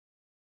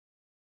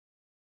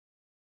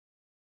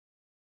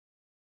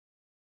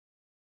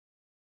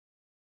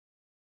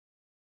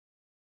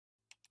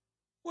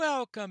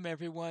Welcome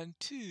everyone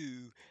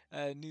to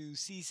a new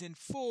season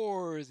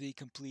for the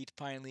Complete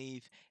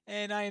Pineleaf,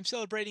 and I am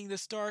celebrating the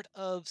start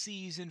of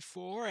season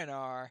 4 and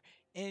our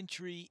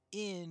entry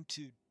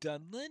into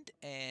Dunland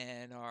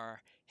and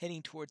are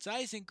heading towards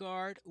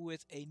Isengard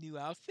with a new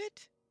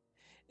outfit.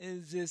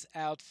 This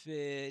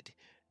outfit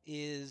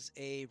is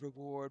a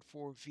reward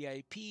for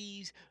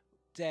VIPs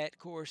that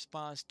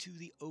corresponds to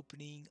the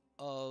opening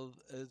of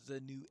the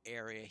new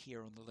area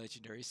here on the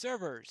legendary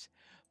servers.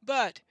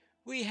 But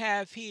we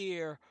have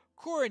here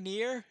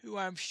Coronir, who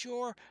I'm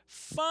sure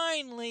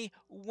finally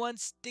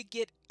wants to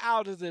get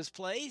out of this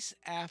place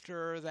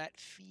after that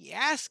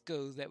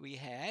fiasco that we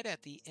had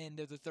at the end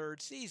of the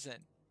third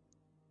season.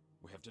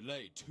 We have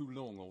delayed too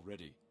long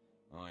already.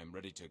 I am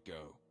ready to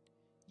go.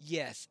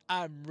 Yes,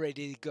 I'm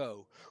ready to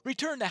go.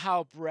 Return to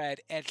Halbrad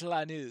at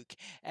Lanuk,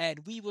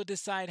 and we will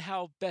decide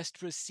how best to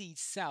proceed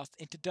south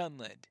into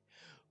Dunland.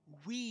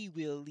 We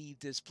will leave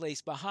this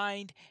place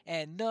behind,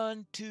 and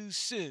none too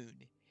soon.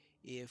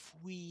 If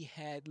we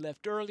had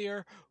left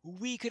earlier,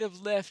 we could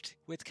have left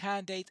with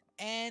Candate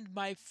and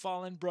my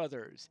fallen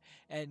brothers,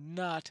 and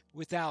not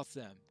without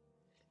them.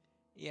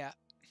 Yeah,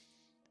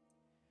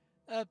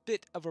 a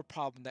bit of a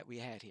problem that we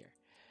had here.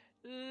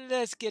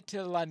 Let's get to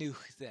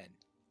Lanuk then.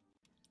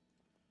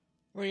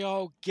 Were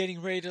y'all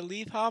getting ready to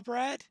leave,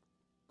 Halbrad?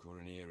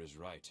 Coronir is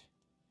right.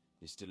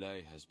 This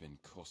delay has been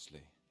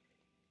costly.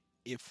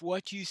 If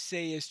what you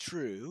say is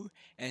true,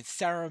 and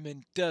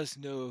Saruman does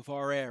know of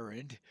our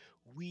errand,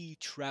 we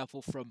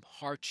travel from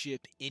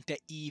hardship into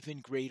even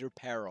greater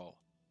peril.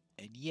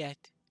 And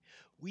yet,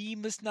 we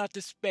must not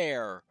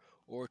despair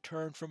or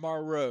turn from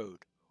our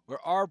road, or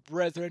our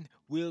brethren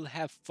will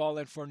have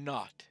fallen for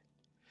naught.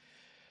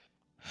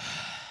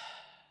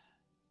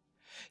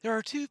 There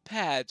are two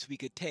paths we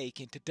could take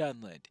into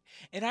Dunland,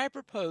 and I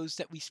propose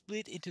that we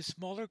split into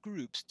smaller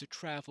groups to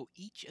travel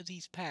each of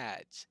these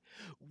paths.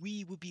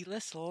 We would be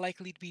less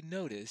likely to be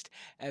noticed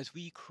as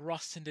we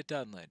cross into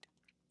Dunland.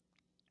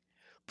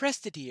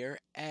 Prestidir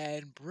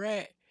and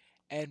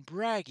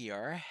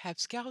Bragiar have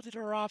scouted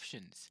our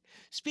options.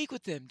 Speak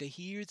with them to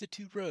hear the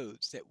two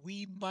roads that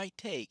we might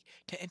take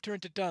to enter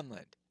into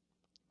Dunland.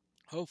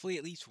 Hopefully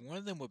at least one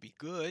of them will be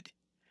good.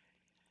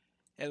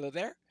 Hello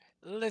there.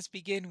 Let's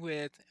begin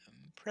with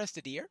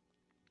Prestidir.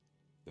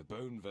 The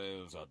bone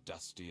vales are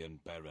dusty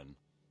and barren,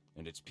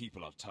 and its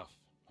people are tough,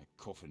 like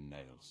coffin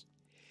nails.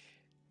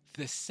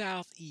 The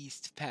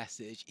southeast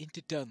passage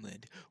into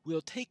Dunland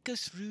will take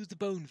us through the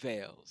Bone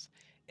Vales,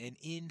 an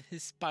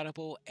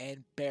inhospitable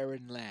and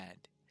barren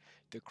land.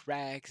 The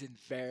crags and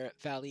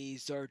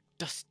valleys are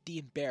dusty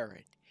and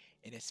barren,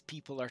 and its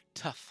people are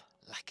tough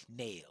like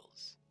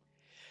nails.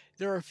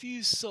 There are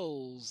few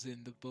souls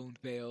in the Bone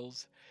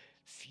Vales,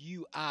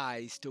 few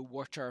eyes to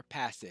watch our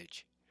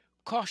passage.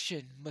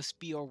 Caution must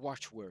be our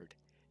watchword,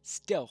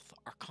 stealth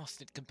our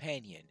constant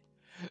companion.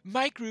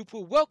 My group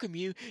will welcome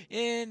you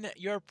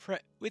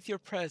with your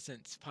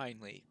presence,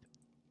 Pineleaf.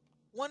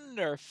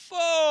 Wonderful!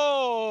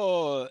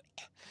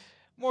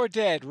 More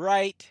dead,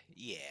 right?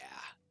 Yeah.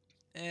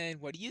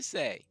 And what do you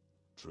say?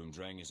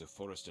 Trumdrang is a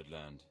forested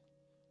land,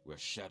 where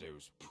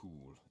shadows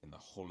pool in the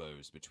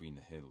hollows between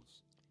the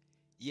hills.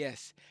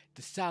 Yes,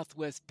 the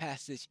southwest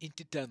passage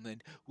into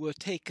Dunland will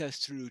take us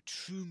through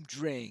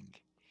Trumdrang.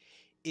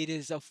 It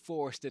is a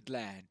forested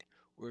land,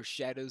 where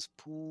shadows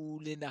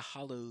pool in the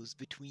hollows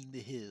between the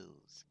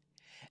hills.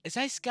 As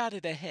I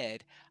scouted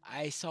ahead,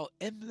 I saw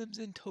emblems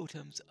and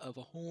totems of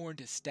a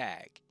horned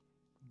stag,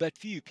 but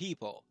few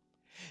people.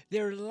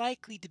 They're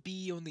likely to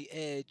be on the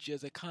edge of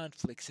the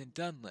conflicts in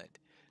Dunland,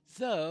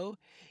 though,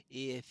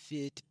 if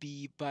it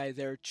be by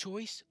their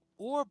choice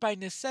or by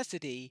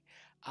necessity,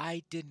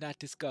 I did not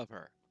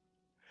discover.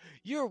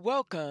 You're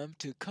welcome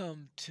to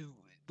come to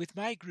with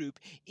my group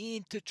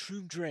into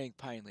Trumdrang,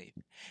 Pineleaf,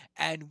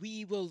 and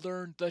we will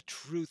learn the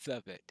truth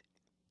of it.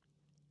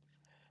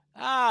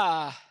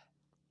 Ah,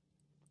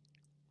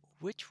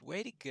 which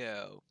way to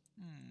go?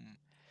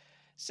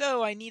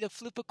 So I need to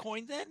flip a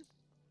coin then?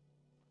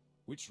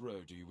 Which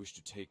road do you wish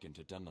to take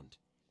into Dunland?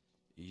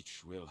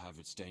 Each will have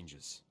its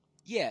dangers.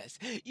 Yes,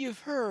 you've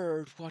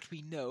heard what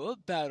we know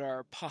about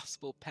our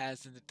possible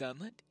paths into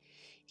Dunland.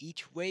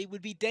 Each way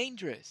would be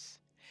dangerous,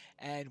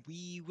 and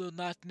we will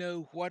not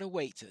know what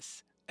awaits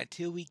us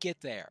until we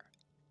get there.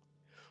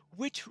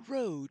 Which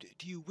road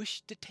do you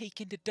wish to take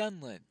into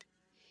Dunland?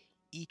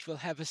 Each will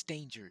have its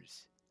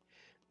dangers.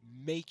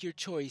 Make your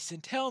choice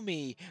and tell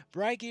me,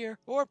 Bragiar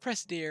or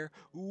Presidir,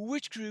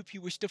 which group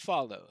you wish to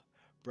follow.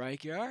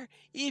 Bragiar,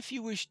 if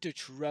you wish to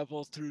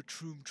travel through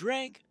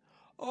Trumdrang,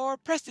 or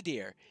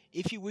Presidir,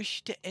 if you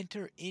wish to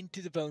enter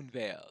into the Bone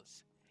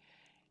Vales.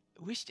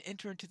 Wish to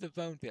enter into the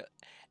Bone Vales.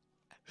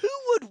 Who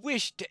would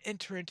wish to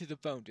enter into the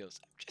Bone Vales?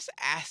 I'm just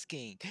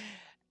asking.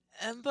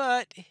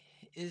 But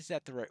is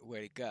that the right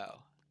way to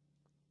go?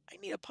 I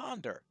need to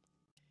ponder.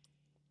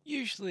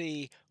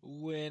 Usually,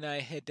 when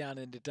I head down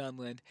into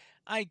Dunland,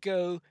 I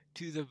go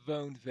to the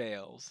Bone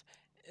Vales.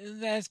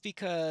 That's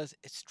because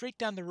it's straight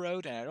down the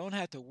road and I don't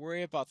have to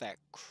worry about that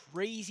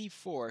crazy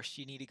forest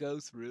you need to go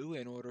through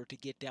in order to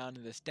get down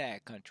into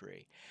stag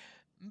country.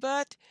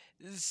 But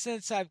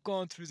since I've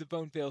gone through the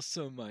Bone Vale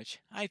so much,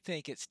 I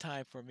think it's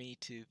time for me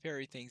to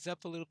vary things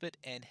up a little bit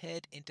and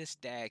head into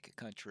stag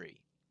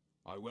country.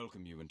 I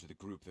welcome you into the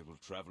group that will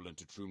travel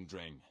into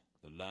Troomdrang,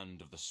 the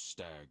land of the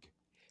stag.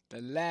 The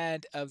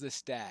land of the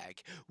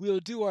stag. We'll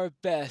do our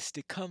best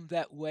to come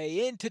that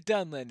way into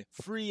Dunland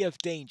free of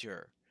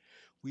danger.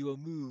 We will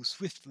move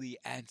swiftly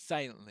and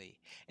silently,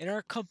 and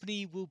our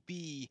company will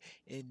be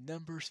in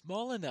number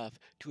small enough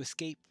to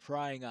escape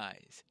prying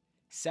eyes.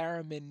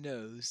 Saruman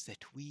knows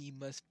that we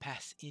must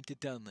pass into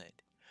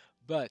Dunland,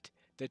 but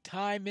the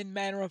time and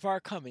manner of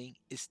our coming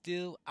is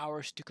still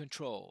ours to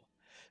control.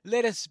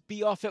 Let us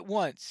be off at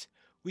once.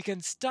 We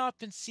can stop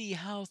and see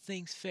how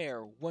things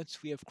fare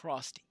once we have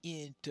crossed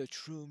into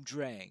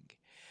Troomdrang.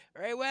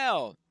 Very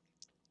well.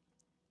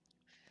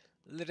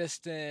 Let us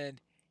then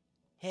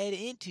head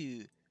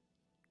into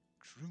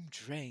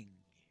Troomdrang.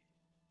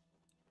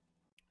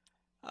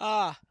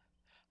 Ah,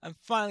 I'm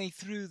finally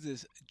through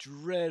this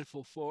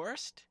dreadful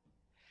forest.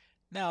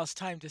 Now it's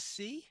time to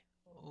see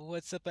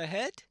what's up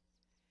ahead.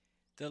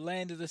 The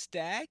land of the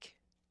stag.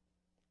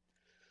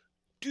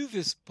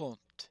 Duvispont.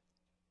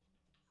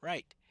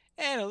 Right.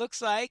 And it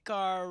looks like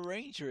our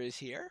ranger is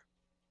here.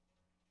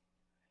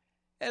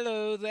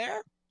 Hello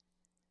there.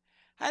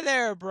 Hi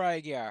there,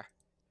 Brygar.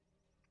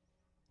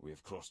 We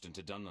have crossed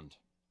into Dunland,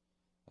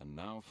 and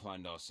now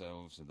find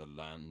ourselves in the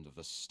land of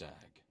the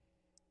stag.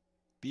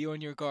 Be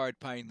on your guard,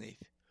 Pineleaf.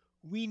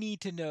 We need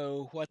to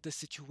know what the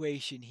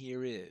situation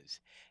here is,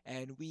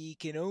 and we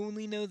can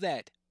only know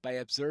that by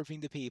observing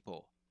the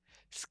people.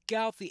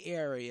 Scout the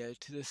area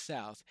to the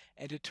south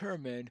and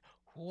determine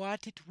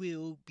what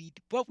we'll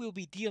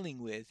be dealing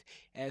with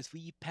as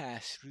we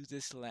pass through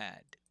this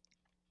land.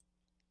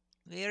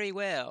 Very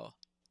well.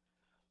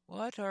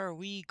 What are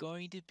we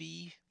going to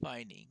be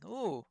finding?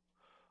 Oh,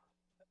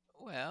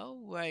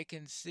 well, I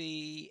can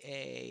see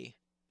a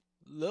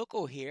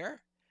local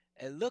here,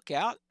 a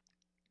lookout.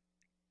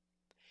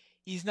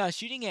 He's not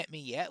shooting at me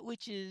yet,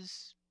 which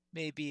is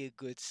maybe a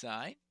good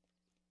sign.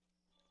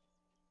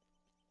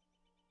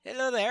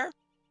 Hello there.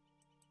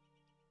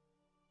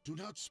 Do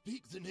not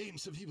speak the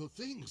names of evil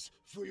things,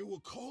 for you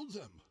will call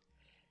them.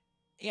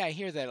 Yeah, I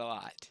hear that a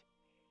lot.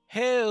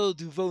 Hail,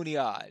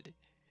 Duvoniad.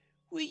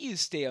 Will you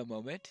stay a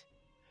moment?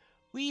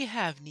 We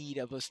have need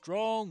of a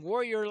strong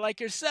warrior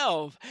like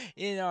yourself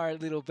in our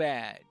little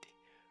band.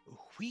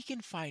 We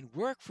can find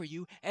work for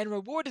you and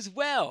reward as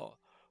well,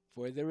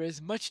 for there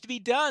is much to be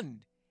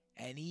done,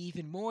 and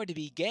even more to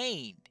be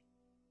gained.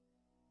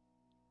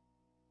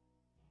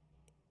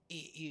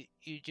 You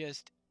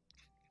just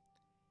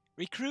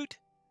recruit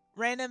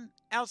random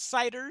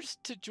outsiders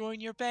to join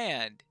your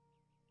band.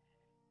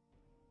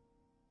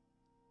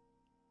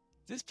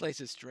 This place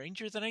is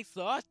stranger than I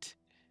thought.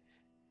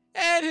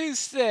 And who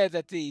said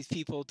that these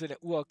people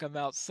didn't welcome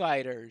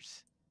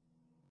outsiders?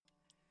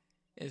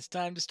 It's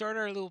time to start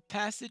our little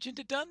passage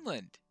into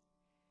Dunland.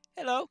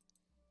 Hello.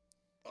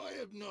 I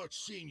have not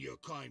seen your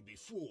kind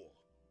before.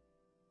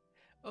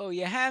 Oh,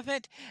 you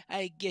haven't?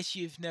 I guess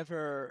you've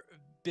never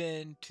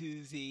been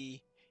to the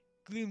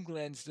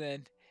Gloomglens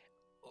then.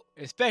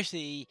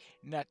 Especially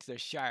not to the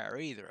Shire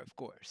either, of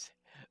course.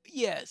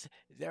 Yes,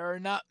 there are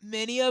not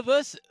many of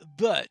us,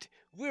 but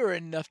we're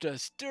enough to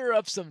stir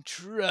up some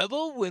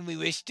trouble when we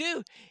wish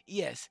to.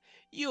 Yes,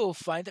 you'll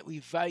find that we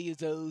value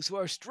those who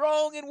are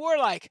strong and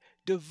warlike,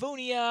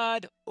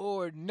 Devoniad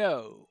or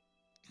no.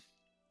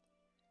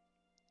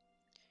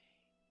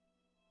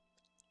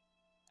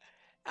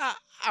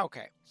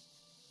 Okay.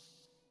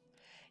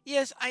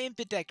 Yes, I am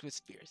bedecked with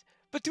spears,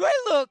 but do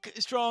I look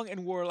strong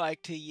and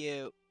warlike to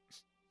you?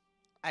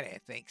 I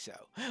didn't think so.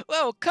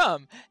 Well,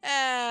 come,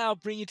 I'll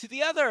bring you to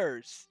the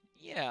others.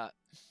 Yeah,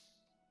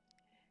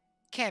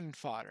 cannon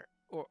fodder,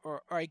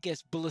 or I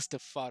guess ballista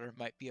fodder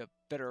might be a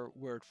better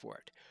word for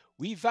it.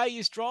 We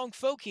value strong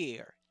folk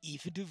here,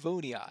 even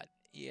Devoniad.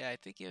 Yeah, I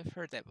think you've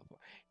heard that before.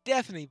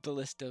 Definitely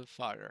ballista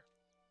fodder.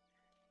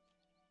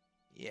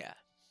 Yeah.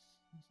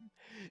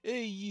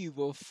 You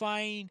will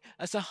find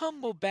us a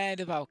humble band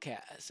of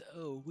outcasts.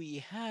 Oh, we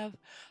have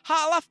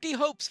lofty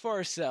hopes for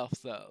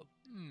ourselves, though.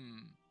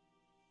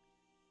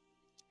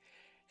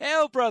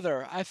 Hail,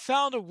 brother! I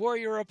found a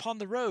warrior upon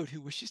the road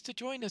who wishes to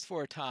join us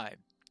for a time.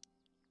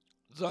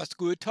 That's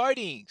good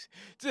tidings.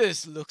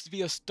 This looks to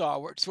be a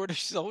stalwart sort of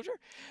soldier.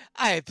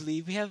 I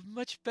believe we have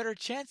much better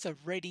chance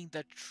of raiding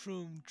the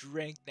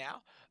Troomdrang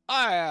now.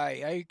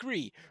 Aye, I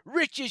agree.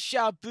 Riches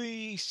shall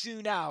be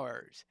soon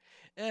ours.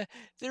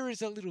 There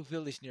is a little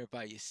village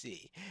nearby, you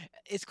see.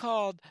 It's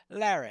called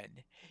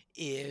Laren.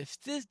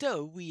 If this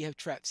doe we have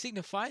trapped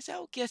signifies,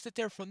 I'll guess that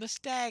they're from the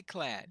Stag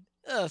clan.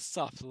 A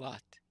soft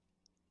lot.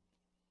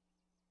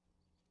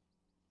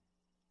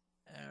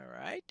 All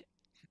right.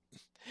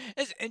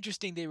 It's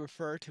interesting they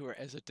refer to her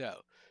as a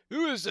doe.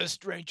 Who is this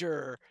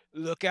stranger?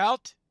 Look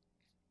out!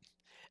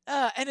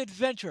 An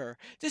adventurer.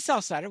 This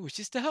outsider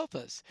wishes to help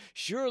us.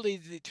 Surely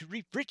to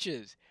reap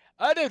riches.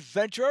 An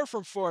adventurer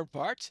from foreign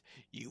parts.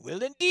 You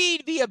will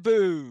indeed be a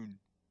boon.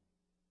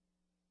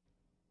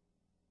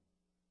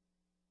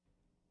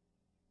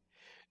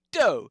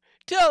 Doe,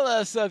 Tell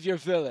us of your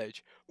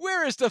village.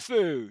 Where is the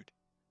food?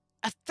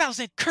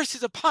 1,000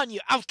 curses upon you,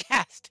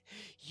 outcast!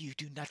 You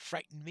do not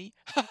frighten me.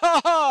 Ha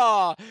ha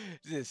ha!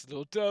 This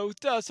little doe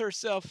does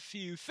herself a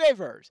few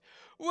favors.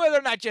 Whether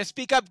or not you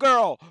speak up,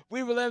 girl,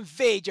 we will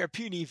invade your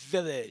puny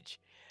village.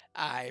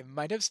 I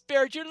might have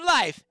spared your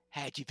life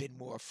had you been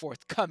more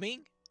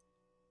forthcoming.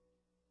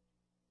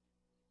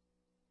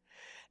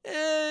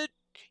 Uh,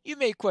 you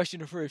may question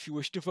her if you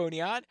wish,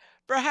 Devonian.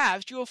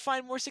 Perhaps you will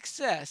find more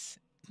success.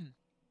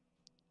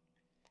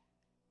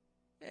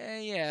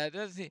 Yeah,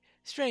 that's it.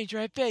 Stranger,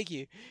 I beg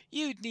you.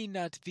 You need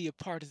not be a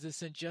part of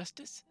this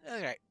injustice.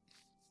 Alright.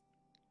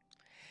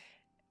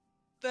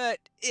 But,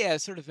 yeah,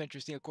 it's sort of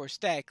interesting, of course,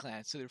 stag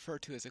clan. So they're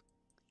referred to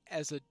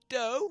as a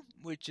doe,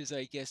 which is,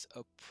 I guess,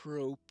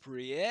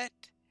 appropriate.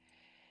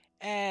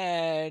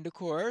 And, of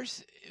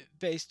course,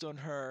 based on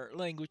her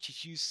language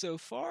she's used so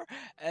far,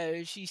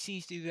 she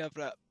seems to be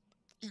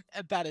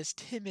about as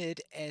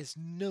timid as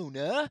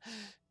Nona.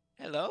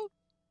 Hello?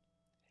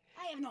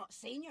 I have not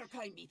seen your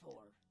kind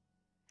before.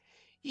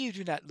 You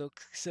do not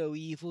look so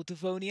evil,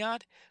 Devonian.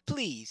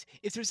 Please,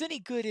 if there's any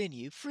good in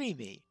you, free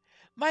me.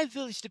 My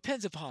village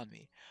depends upon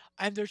me.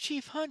 I'm their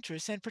chief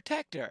huntress and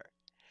protector.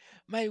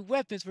 My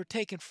weapons were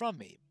taken from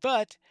me,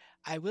 but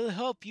I will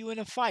help you in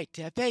a fight,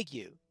 I beg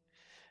you.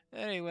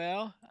 Very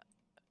well.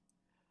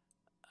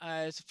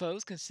 I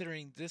suppose,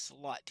 considering this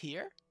lot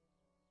here.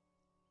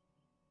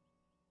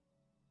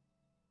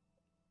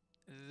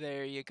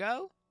 There you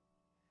go.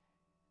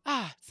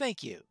 Ah,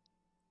 thank you.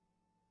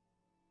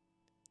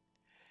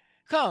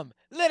 Come,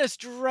 let us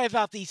drive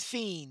out these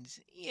fiends.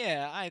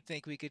 Yeah, I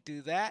think we could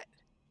do that.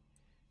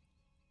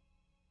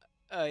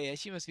 Oh yeah,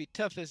 she must be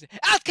tough as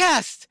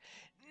outcast.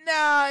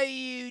 Now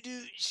you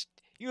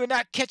will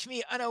not catch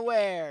me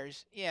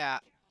unawares. Yeah,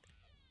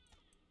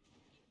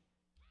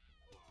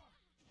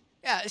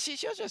 yeah.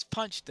 She'll just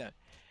punch them.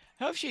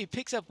 I hope she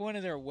picks up one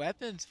of their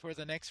weapons for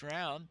the next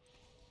round.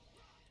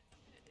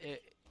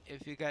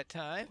 If you got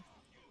time.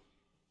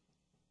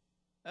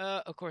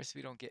 Of course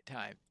we don't get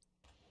time.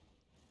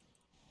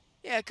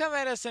 Yeah, come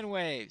at us in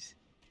waves.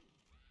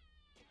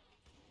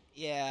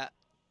 Yeah.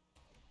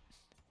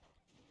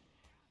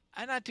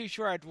 I'm not too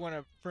sure I'd want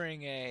to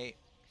bring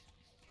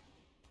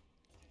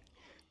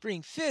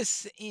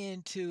fists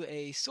into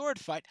a sword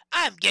fight.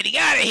 I'm getting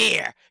out of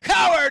here!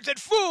 Cowards and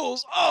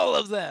fools, all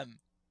of them!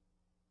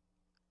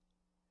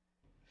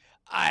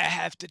 I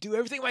have to do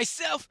everything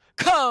myself.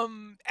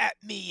 Come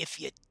at me if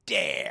you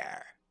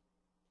dare.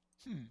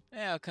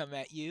 I'll come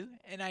at you,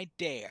 and I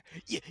dare.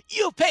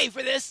 You'll pay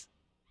for this!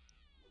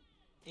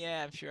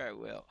 Yeah, I'm sure I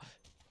will.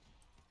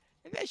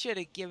 Maybe I should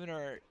have given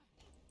her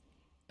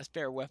a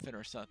spare weapon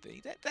or something.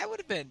 That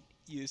would have been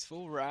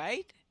useful,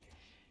 right?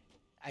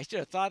 I should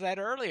have thought of that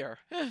earlier.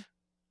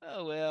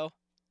 Oh well.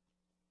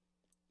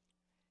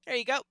 There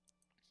you go.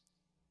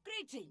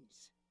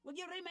 Greetings. Will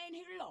you remain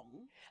here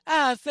long?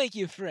 Ah, thank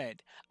you,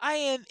 friend. I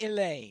am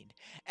Elaine,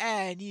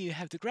 and you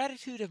have the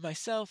gratitude of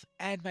myself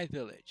and my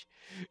village.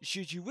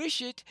 Should you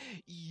wish it,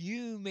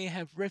 you may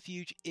have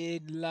refuge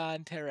in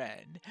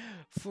Lantaran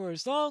for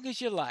as long as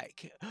you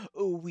like.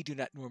 Oh, we do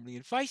not normally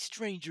invite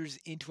strangers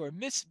into our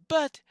midst,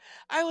 but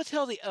I will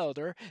tell the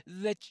elder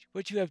that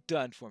what you have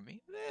done for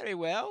me. Very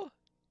well.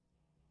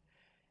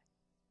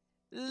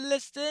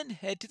 Let's then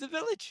head to the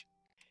village.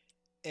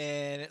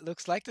 And it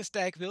looks like the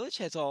Stag Village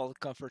has all the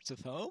comforts of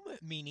home,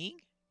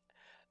 meaning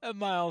a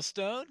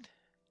milestone.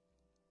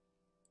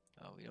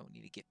 Oh, we don't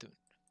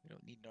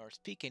need Nars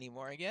Peak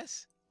anymore, I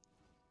guess.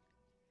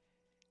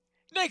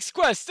 Next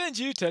quest sends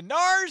you to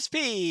Nars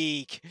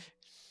Peak!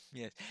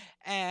 Yes.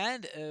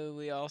 And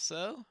we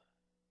also...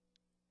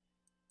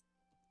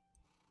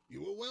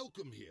 You are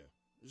welcome here,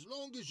 as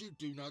long as you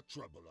do not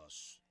trouble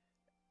us.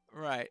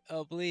 Right.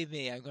 Oh, believe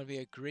me, I'm going to be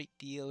a great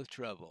deal of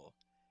trouble.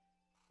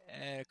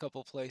 And a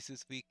couple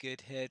places we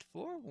could head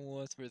for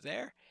once we're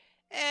there.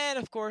 And,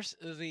 of course,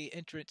 the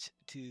entrance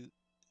to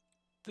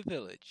the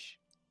village.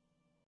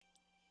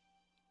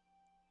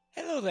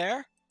 Hello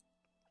there.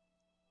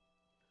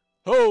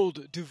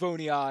 Hold,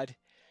 Duvoniad.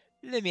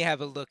 Let me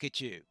have a look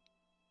at you.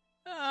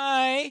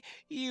 Aye,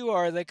 you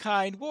are the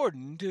kind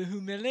warden to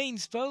whom Elaine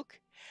spoke.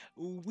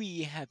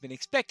 We have been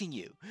expecting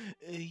you.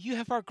 You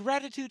have our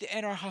gratitude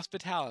and our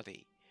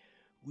hospitality.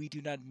 We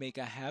do not make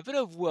a habit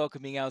of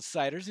welcoming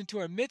outsiders into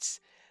our midst,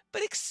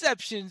 but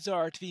exceptions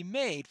are to be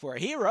made for a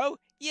hero.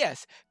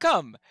 Yes,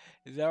 come.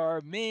 There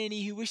are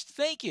many who wish to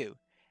thank you,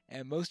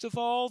 and most of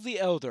all the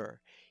elder.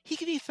 He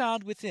can be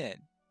found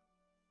within.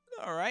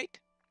 All right.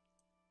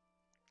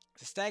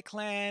 The Stag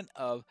Clan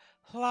of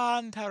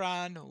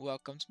Lantaran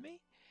welcomes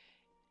me.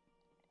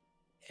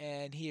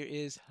 And here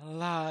is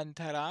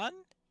Lantaran.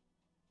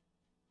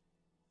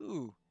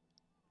 Ooh.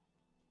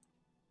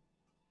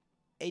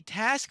 A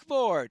task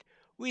board.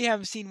 We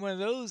haven't seen one of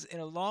those in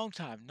a long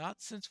time.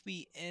 Not since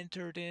we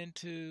entered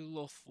into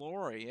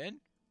Lothlorien.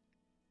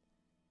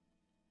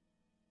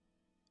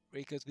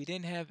 Because we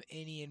didn't have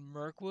any in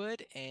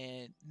Mirkwood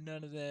and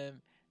none of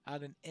them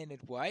out in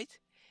Enid White.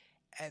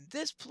 And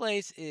this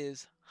place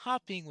is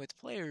hopping with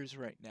players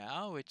right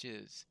now, which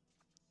is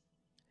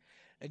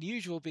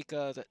unusual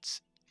because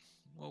it's,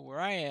 well, where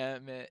I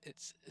am,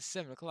 it's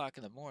 7 o'clock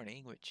in the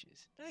morning, which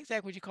is not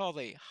exactly what you call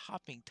a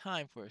hopping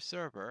time for a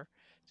server,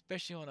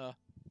 especially on a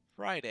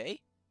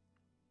Friday.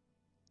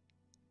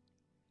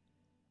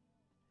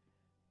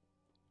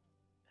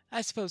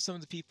 I suppose some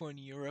of the people in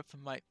Europe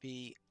might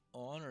be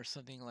on or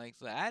something like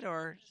that,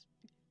 or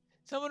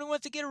someone who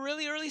wants to get a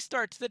really early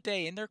start to the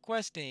day in their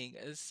questing,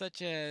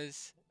 such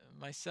as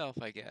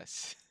myself, I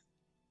guess.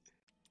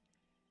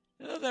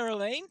 Hello there,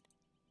 Elaine.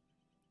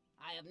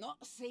 I have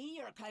not seen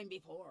your kind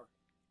before.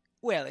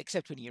 Well,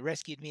 except when you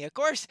rescued me, of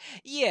course.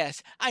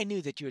 Yes, I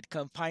knew that you would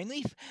come,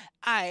 Pineleaf.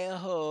 I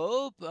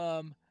hope,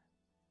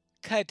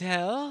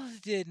 Cadell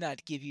did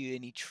not give you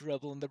any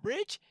trouble on the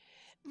bridge.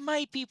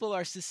 My people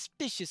are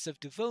suspicious of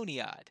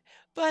Devoniad,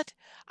 but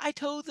I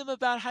told them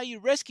about how you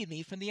rescued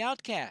me from the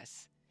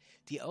outcasts.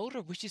 The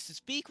Elder wishes to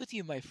speak with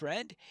you, my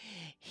friend.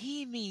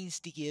 He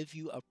means to give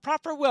you a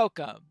proper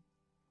welcome.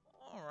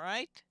 All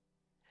right,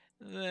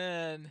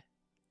 then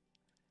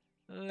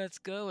let's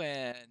go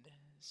and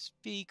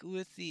speak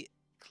with the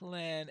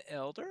clan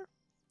Elder,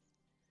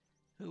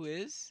 who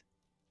is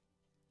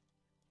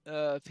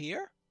up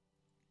here.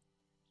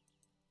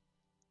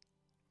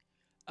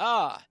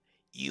 Ah,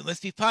 you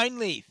must be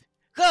Pineleaf.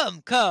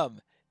 Come,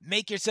 come,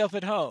 make yourself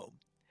at home.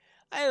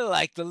 I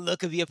like the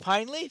look of you,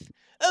 Pineleaf.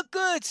 A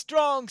good,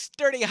 strong,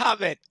 sturdy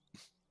hobbit.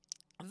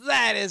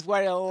 That is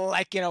what I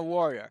like in a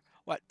warrior.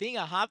 What, being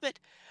a hobbit?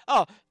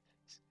 Oh,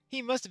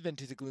 he must have been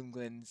to the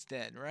Gloomglens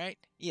then, right?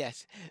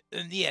 Yes,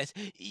 yes.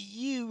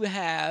 You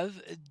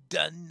have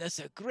done us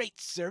a great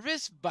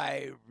service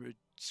by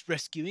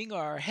rescuing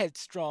our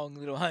headstrong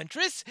little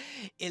huntress.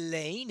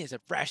 Elaine is a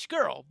brash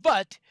girl,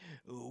 but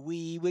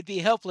we would be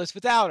helpless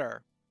without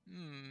her.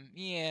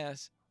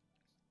 Yes.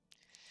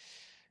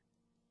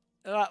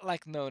 A lot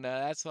like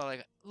Nona. That's all I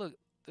got. Look,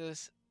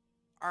 this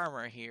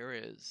armor here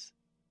is.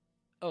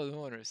 Oh,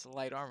 no wonder it's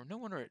light armor. No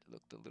wonder it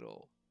looked a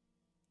little.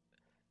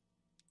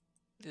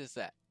 What is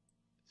that?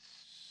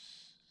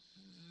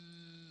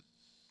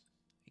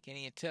 I can't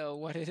even tell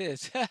what it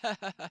is.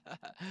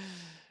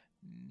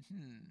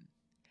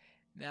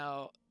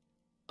 Now,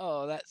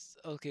 oh, that's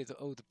okay.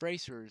 The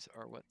bracers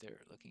are what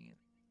they're looking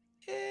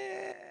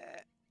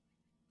at.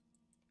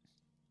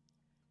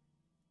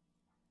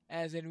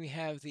 As in, we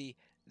have the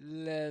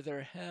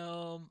leather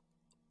helm.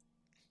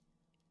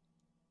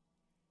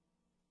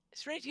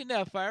 Strange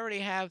enough, I already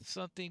have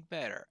something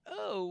better.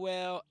 Oh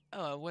well.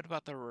 Oh, what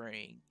about the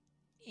ring?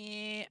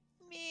 Meh.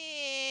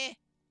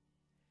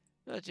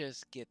 We'll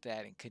just get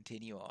that and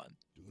continue on.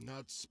 Do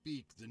not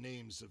speak the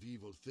names of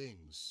evil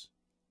things,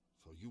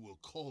 for you will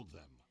call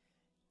them.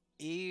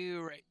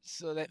 You're right.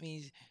 So that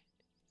means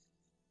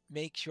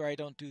make sure I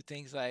don't do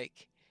things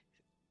like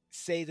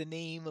say the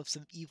name of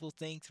some evil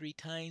thing 3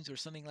 times or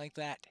something like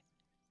that.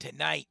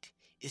 Tonight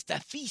is the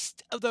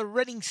Feast of the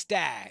Running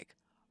Stag,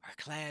 our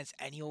clan's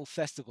annual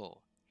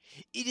festival.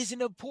 It is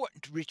an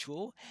important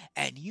ritual,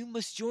 and you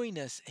must join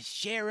us and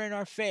share in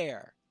our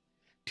fare.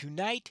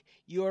 Tonight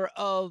you are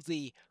of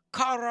the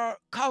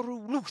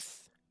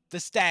Karuluth, the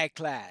Stag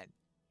clan.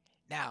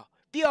 Now,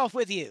 be off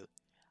with you.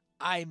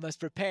 I must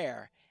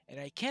prepare, and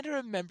I can't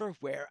remember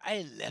where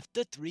I left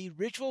the 3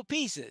 ritual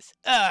pieces.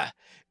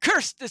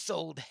 Curse this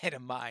old head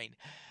of mine.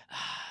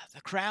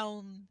 The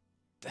crown,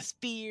 the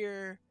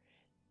spear,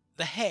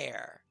 the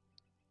hair.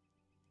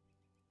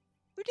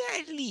 Where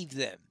did I leave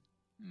them?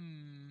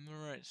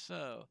 Alright,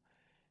 so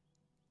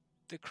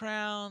the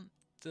crown,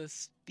 the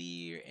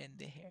spear, and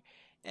the hair.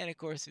 And of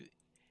course,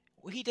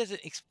 he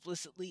doesn't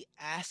explicitly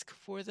ask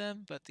for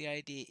them, but the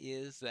idea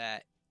is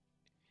that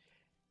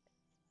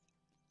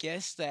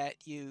guess that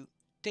you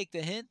take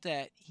the hint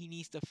that he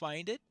needs to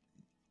find it,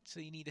 so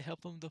you need to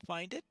help him to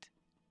find it.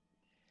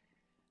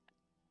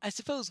 I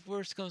suppose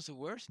worst comes to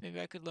worst,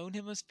 maybe I could loan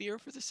him a spear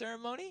for the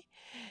ceremony.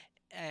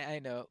 I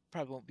know it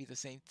probably won't be the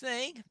same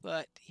thing,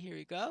 but here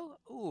we go.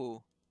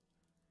 Ooh,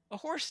 a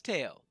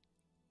horsetail.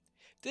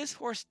 This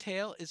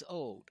horsetail is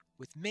old,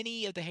 with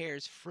many of the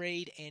hairs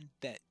frayed and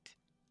bent.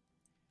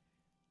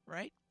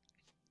 Right?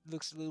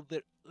 Looks a little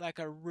bit like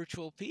a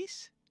ritual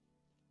piece.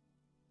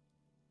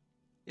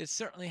 It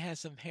certainly has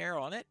some hair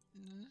on it,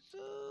 so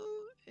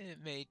it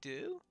may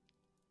do.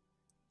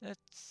 Let's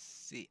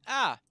see.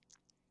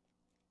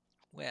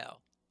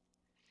 Well,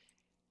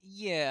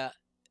 yeah,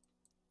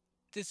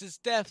 this is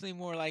definitely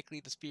more likely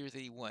the spear that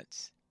he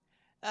wants.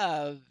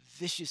 A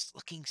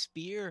vicious-looking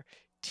spear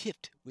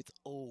tipped with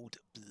old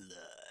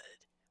blood.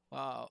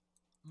 While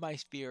my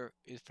spear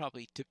is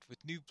probably tipped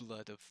with new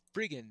blood of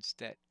brigands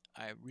that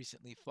I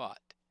recently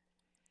fought.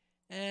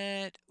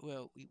 And,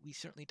 well, we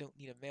certainly don't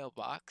need a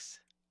mailbox.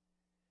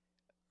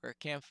 Or a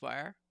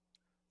campfire.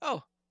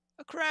 Oh,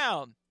 a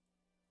crown!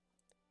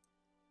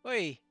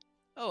 Oi!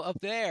 Oh, up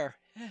there!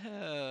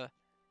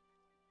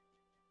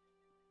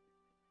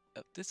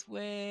 Up this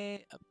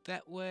way, up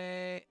that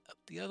way, up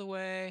the other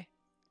way.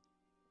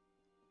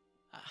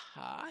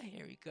 Aha,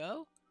 here we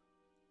go.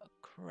 A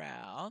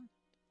crown.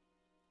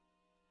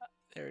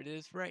 There it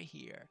is, right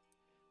here.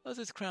 How does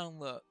this crown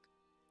look?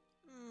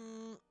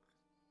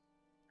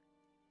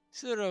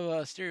 Sort of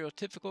a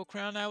stereotypical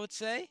crown, I would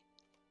say.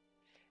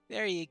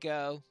 There you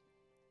go.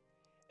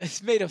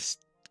 It's made of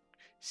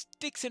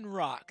sticks and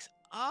rocks.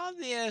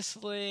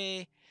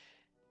 Obviously,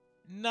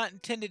 not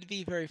intended to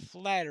be very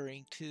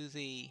flattering to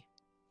the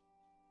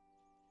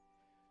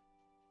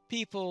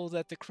people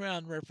that the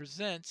crown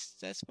represents.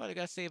 That's what I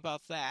gotta say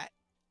about that.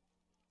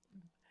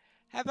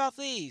 How about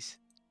these?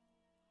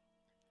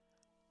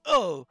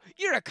 Oh,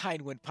 you're a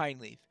kind one,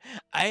 Pineleaf.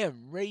 I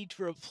am ready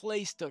to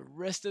replace the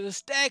rest of the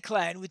Stag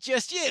clan with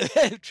just you,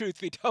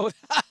 truth be told.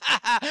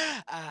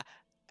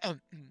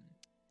 Um,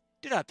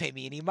 do not pay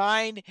me any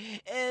mind.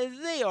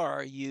 They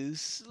are a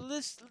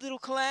useless little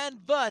clan,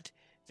 but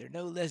they're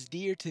no less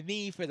dear to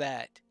me for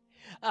that.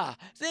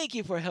 Thank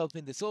you for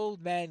helping this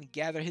old man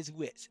gather his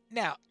wits.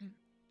 Now,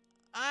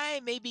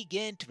 I may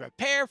begin to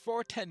prepare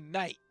for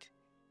tonight.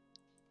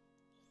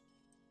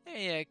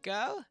 There you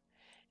go.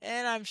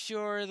 And I'm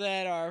sure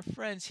that our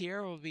friends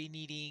here will be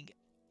needing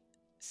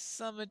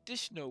some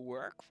additional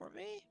work for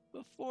me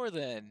before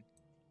then.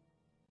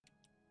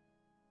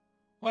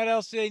 What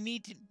else do they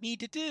need me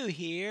to do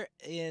here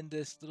in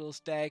this little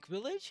stag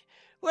village?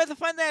 We'll have to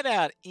find that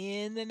out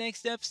in the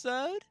next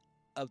episode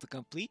of The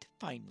Complete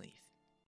Pineleaf.